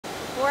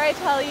before I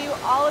tell you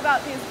all about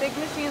these big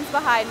machines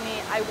behind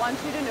me, I want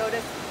you to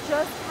notice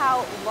just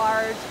how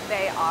large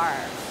they are.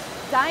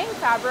 Dyeing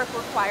fabric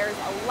requires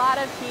a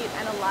lot of heat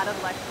and a lot of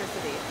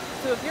electricity.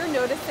 So if you're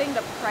noticing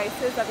the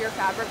prices of your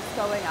fabrics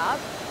going up,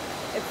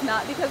 it's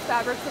not because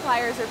fabric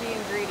suppliers are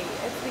being greedy.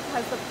 It's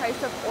because the price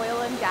of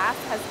oil and gas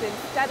has been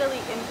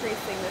steadily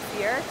increasing this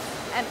year,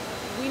 and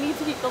we need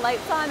to keep the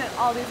lights on and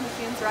all these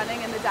machines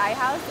running in the dye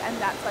house, and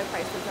that's why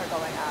prices are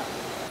going up.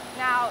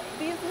 Now,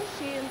 these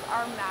machines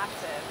are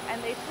massive, and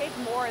they take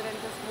more than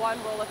just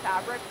one roll of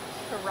fabric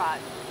to run.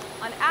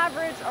 On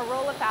average, a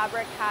roll of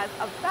fabric has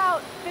about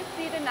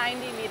 50 to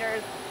 90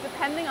 meters,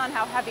 depending on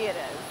how heavy it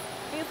is.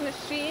 These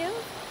machines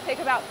take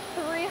about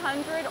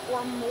 300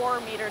 or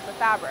more meters of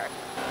fabric.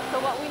 So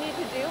what we need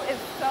to do is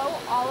sew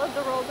all of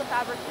the rolls of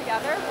fabric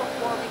together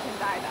before we can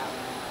dye them.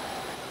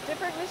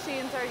 Different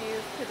machines are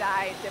used to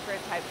dye different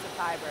types of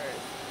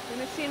fibers. The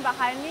machine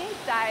behind me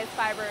dyes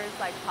fibers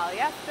like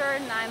polyester,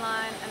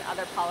 nylon, and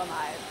other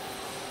polyamides.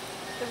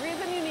 The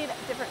reason you need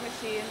different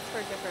machines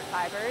for different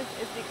fibers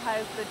is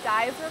because the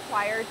dyes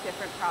require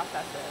different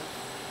processes.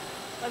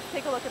 Let's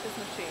take a look at this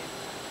machine.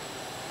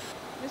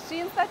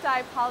 Machines that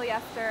dye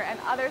polyester and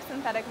other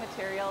synthetic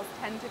materials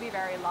tend to be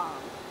very long.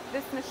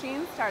 This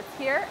machine starts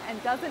here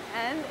and doesn't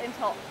end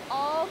until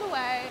all the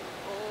way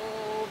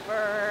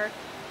over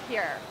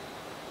here.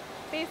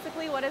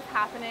 Basically what is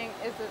happening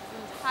is this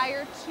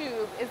entire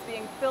tube is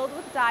being filled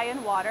with dye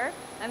and water,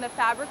 and the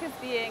fabric is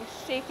being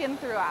shaken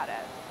throughout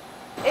it.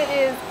 It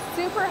is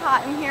super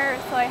hot in here,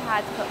 so I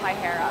had to put my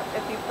hair up.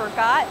 If you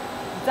forgot,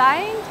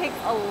 dyeing takes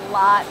a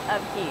lot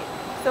of heat,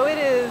 so it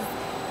is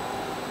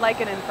like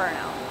an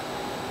inferno.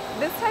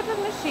 This type of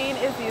machine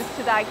is used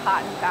to dye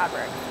cotton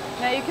fabric.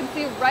 Now you can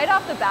see right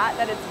off the bat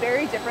that it's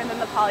very different than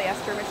the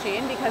polyester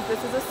machine because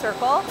this is a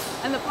circle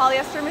and the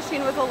polyester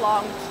machine was a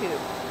long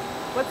tube.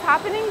 What's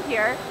happening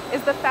here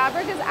is the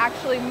fabric is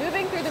actually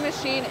moving through the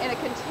machine in a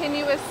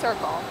continuous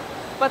circle,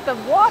 but the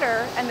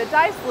water and the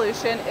dye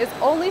solution is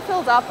only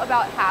filled up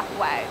about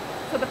halfway.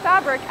 So the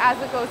fabric,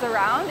 as it goes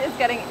around, is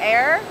getting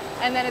air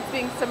and then it's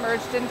being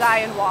submerged in dye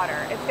and water.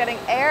 It's getting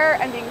air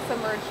and being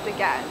submerged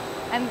again.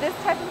 And this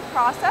type of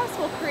process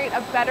will create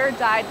a better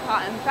dyed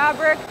cotton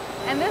fabric.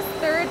 And this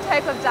third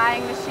type of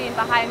dyeing machine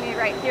behind me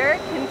right here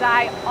can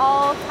dye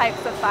all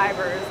types of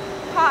fibers.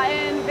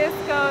 Cotton,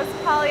 viscose,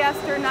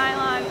 polyester,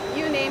 nylon,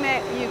 you name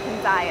it, you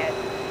can dye it.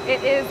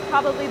 It is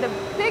probably the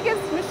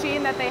biggest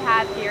machine that they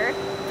have here,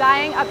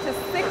 dyeing up to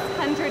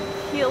 600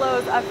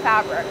 kilos of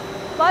fabric.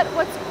 But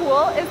what's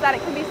cool is that it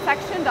can be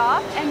sectioned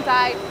off and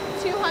dye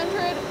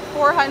 200,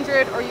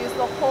 400, or use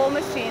the whole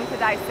machine to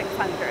dye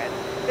 600.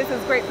 This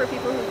is great for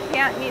people who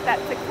can't meet that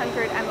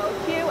 600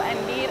 MOQ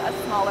and need a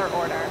smaller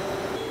order.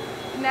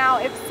 Now,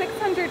 if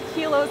 600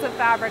 kilos of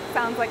fabric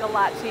sounds like a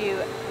lot to you,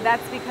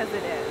 that's because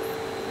it is.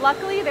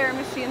 Luckily, there are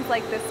machines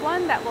like this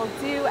one that will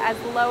do as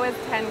low as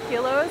 10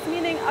 kilos,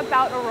 meaning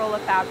about a roll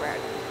of fabric.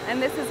 And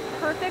this is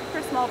perfect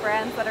for small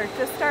brands that are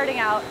just starting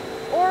out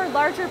or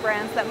larger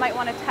brands that might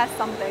want to test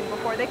something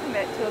before they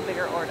commit to a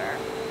bigger order.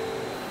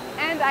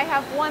 And I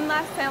have one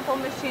last sample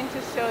machine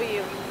to show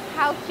you.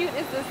 How cute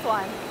is this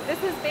one?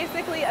 This is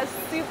basically a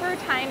super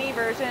tiny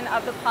version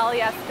of the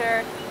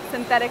polyester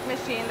synthetic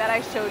machine that I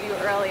showed you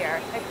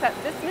earlier,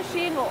 except this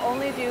machine will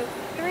only do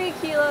 3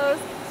 kilos,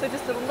 so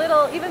just a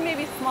little, even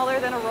maybe smaller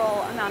than a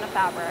roll amount of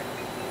fabric.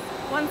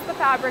 Once the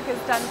fabric is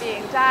done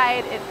being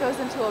dyed, it goes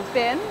into a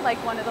bin, like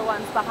one of the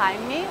ones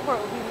behind me, where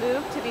it will be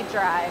moved to be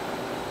dried.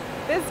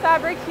 This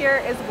fabric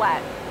here is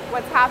wet.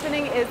 What's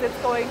happening is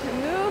it's going to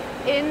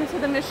move into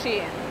the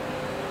machine.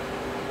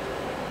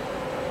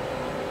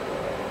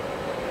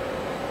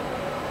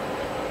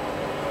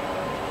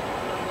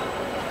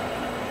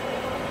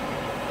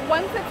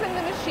 Once it's in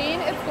the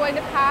machine, it's going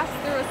to pass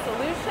through a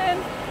solution.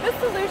 This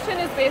solution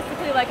is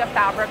basically like a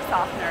fabric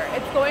softener.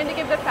 It's going to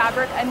give the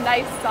fabric a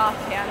nice soft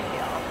hand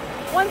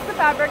feel. Once the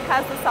fabric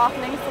has the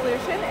softening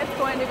solution, it's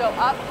going to go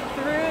up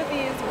through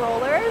these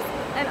rollers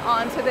and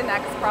on to the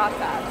next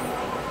process.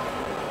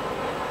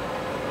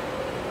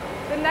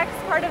 The next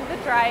part of the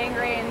drying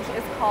range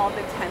is called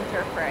the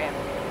tenter frame.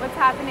 What's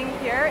happening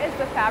here is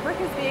the fabric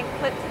is being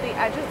clipped to the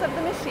edges of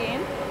the machine,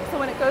 so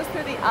when it goes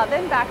through the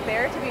oven back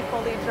there to be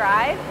fully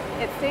dried,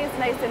 it stays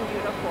nice and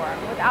uniform.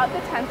 Without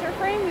the tenter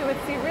frame, we would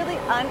see really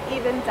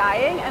uneven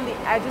dyeing and the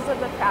edges of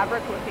the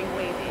fabric looking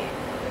wavy.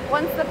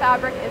 Once the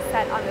fabric is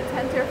set on the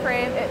tenter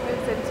frame, it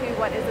moves into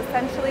what is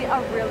essentially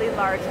a really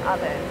large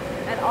oven.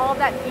 And all of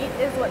that heat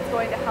is what's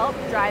going to help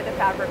dry the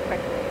fabric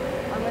quickly.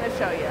 I'm going to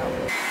show you.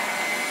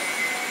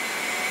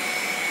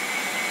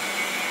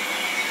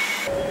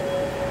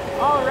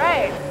 All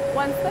right,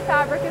 once the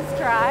fabric is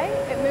dry,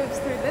 it moves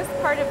through this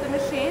part of the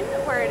machine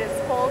where it is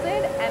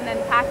folded and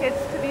then packaged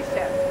to be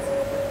shipped.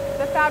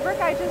 The fabric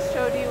I just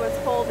showed you was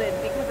folded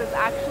because it's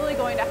actually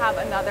going to have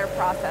another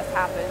process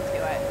happen to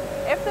it.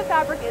 If the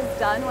fabric is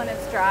done when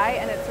it's dry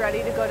and it's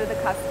ready to go to the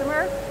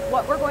customer,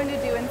 what we're going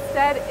to do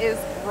instead is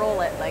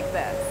roll it like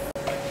this.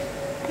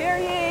 Hear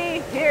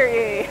ye, hear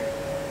ye.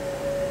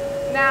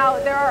 Now,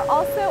 there are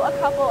also a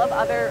couple of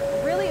other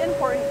really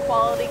important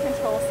quality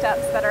control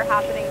steps that are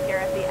happening here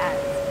at the the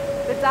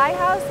end. The dye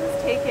house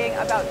is taking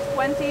about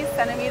 20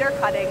 centimeter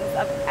cuttings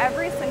of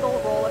every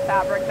single roll of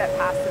fabric that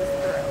passes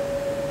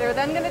through. They're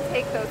then going to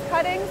take those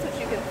cuttings, which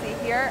you can see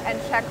here, and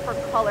check for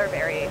color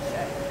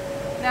variation.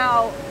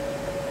 Now,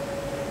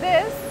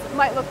 this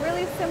might look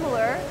really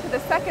similar to the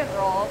second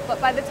roll, but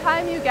by the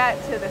time you get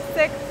to the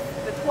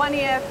 6th, the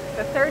 20th,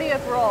 the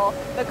 30th roll,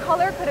 the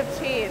color could have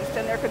changed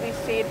and there could be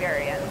shade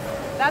variance.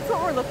 That's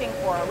what we're looking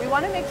for. We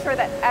want to make sure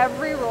that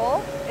every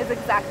roll is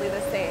exactly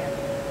the same.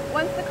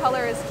 Once the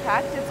color is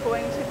checked, it's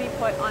going to be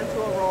put onto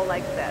a roll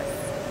like this.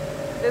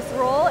 This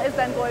roll is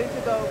then going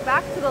to go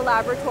back to the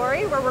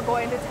laboratory where we're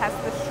going to test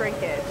the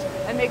shrinkage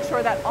and make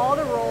sure that all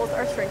the rolls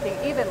are shrinking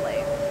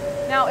evenly.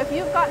 Now, if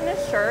you've gotten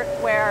a shirt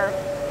where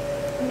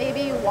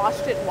maybe you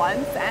washed it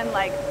once and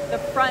like the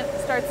front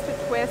starts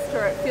to twist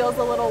or it feels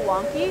a little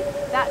wonky,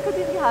 that could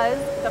be because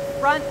the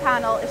front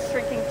panel is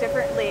shrinking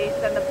differently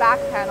than the back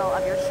panel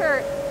of your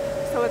shirt,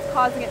 so it's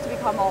causing it to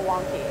become all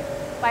wonky.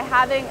 By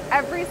having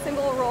every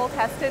single roll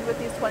tested with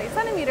these 20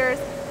 centimeters,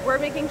 we're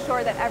making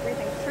sure that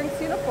everything shrinks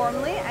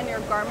uniformly and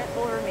your garment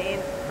will remain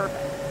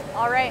perfect.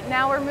 All right,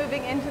 now we're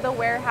moving into the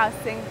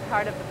warehousing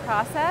part of the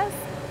process.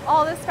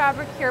 All this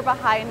fabric here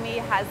behind me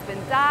has been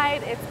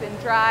dyed, it's been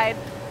dried,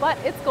 but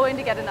it's going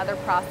to get another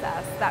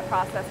process. That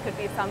process could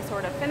be some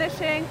sort of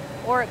finishing,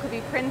 or it could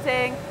be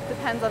printing,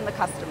 depends on the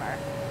customer.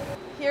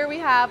 Here we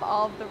have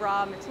all of the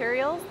raw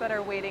materials that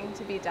are waiting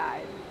to be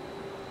dyed.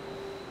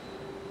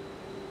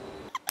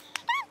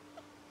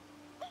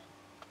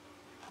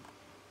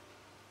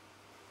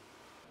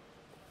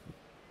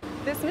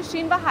 This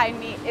machine behind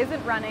me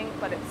isn't running,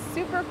 but it's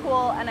super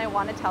cool and I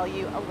want to tell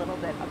you a little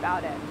bit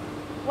about it.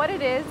 What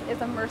it is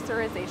a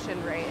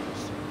mercerization range.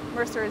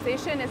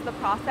 Mercerization is the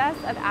process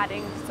of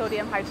adding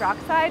sodium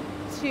hydroxide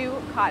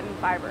to cotton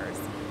fibers.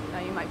 Now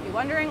you might be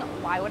wondering,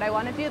 why would I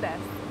want to do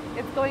this?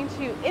 It's going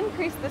to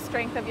increase the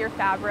strength of your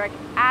fabric,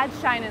 add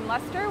shine and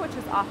luster, which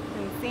is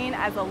often seen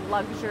as a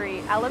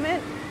luxury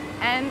element,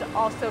 and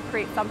also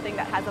create something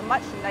that has a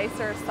much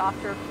nicer,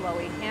 softer,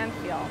 flowy hand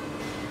feel.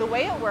 The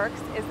way it works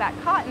is that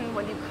cotton,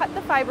 when you cut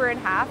the fiber in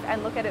half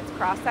and look at its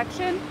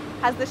cross-section,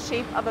 has the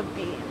shape of a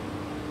bean.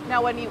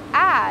 Now when you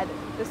add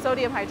the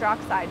sodium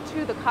hydroxide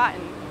to the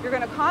cotton, you're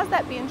going to cause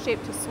that bean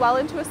shape to swell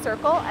into a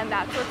circle, and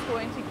that's what's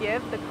going to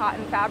give the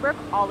cotton fabric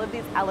all of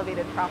these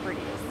elevated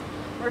properties.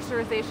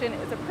 Mercerization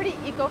is a pretty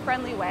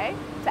eco-friendly way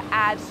to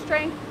add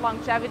strength,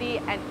 longevity,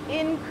 and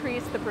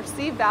increase the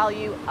perceived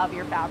value of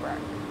your fabric.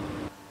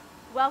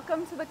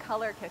 Welcome to the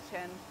color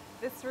kitchen.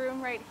 This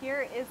room right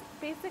here is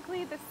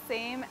basically the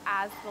same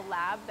as the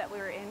lab that we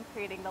were in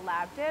creating the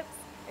lab dips,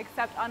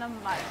 except on a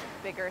much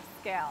bigger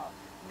scale.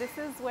 This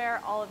is where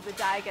all of the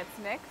dye gets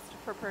mixed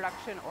for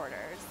production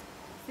orders.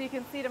 So you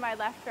can see to my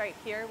left right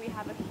here, we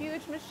have a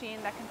huge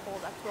machine that can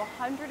hold up to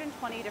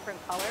 120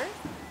 different colors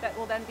that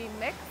will then be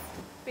mixed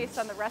based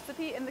on the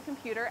recipe in the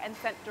computer and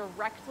sent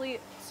directly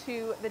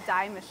to the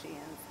dye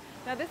machines.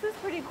 Now this is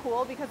pretty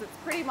cool because it's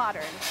pretty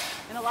modern.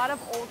 In a lot of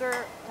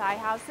older dye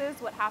houses,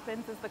 what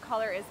happens is the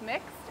color is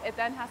mixed. It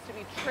then has to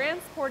be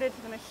transported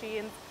to the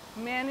machines,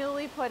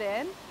 manually put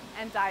in,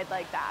 and dyed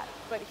like that.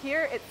 But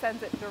here it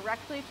sends it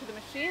directly to the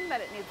machine that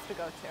it needs to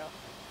go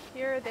to.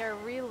 Here they're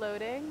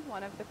reloading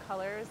one of the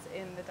colors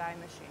in the dye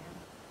machine.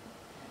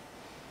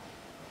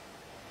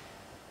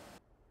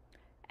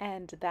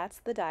 And that's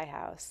the dye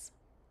house.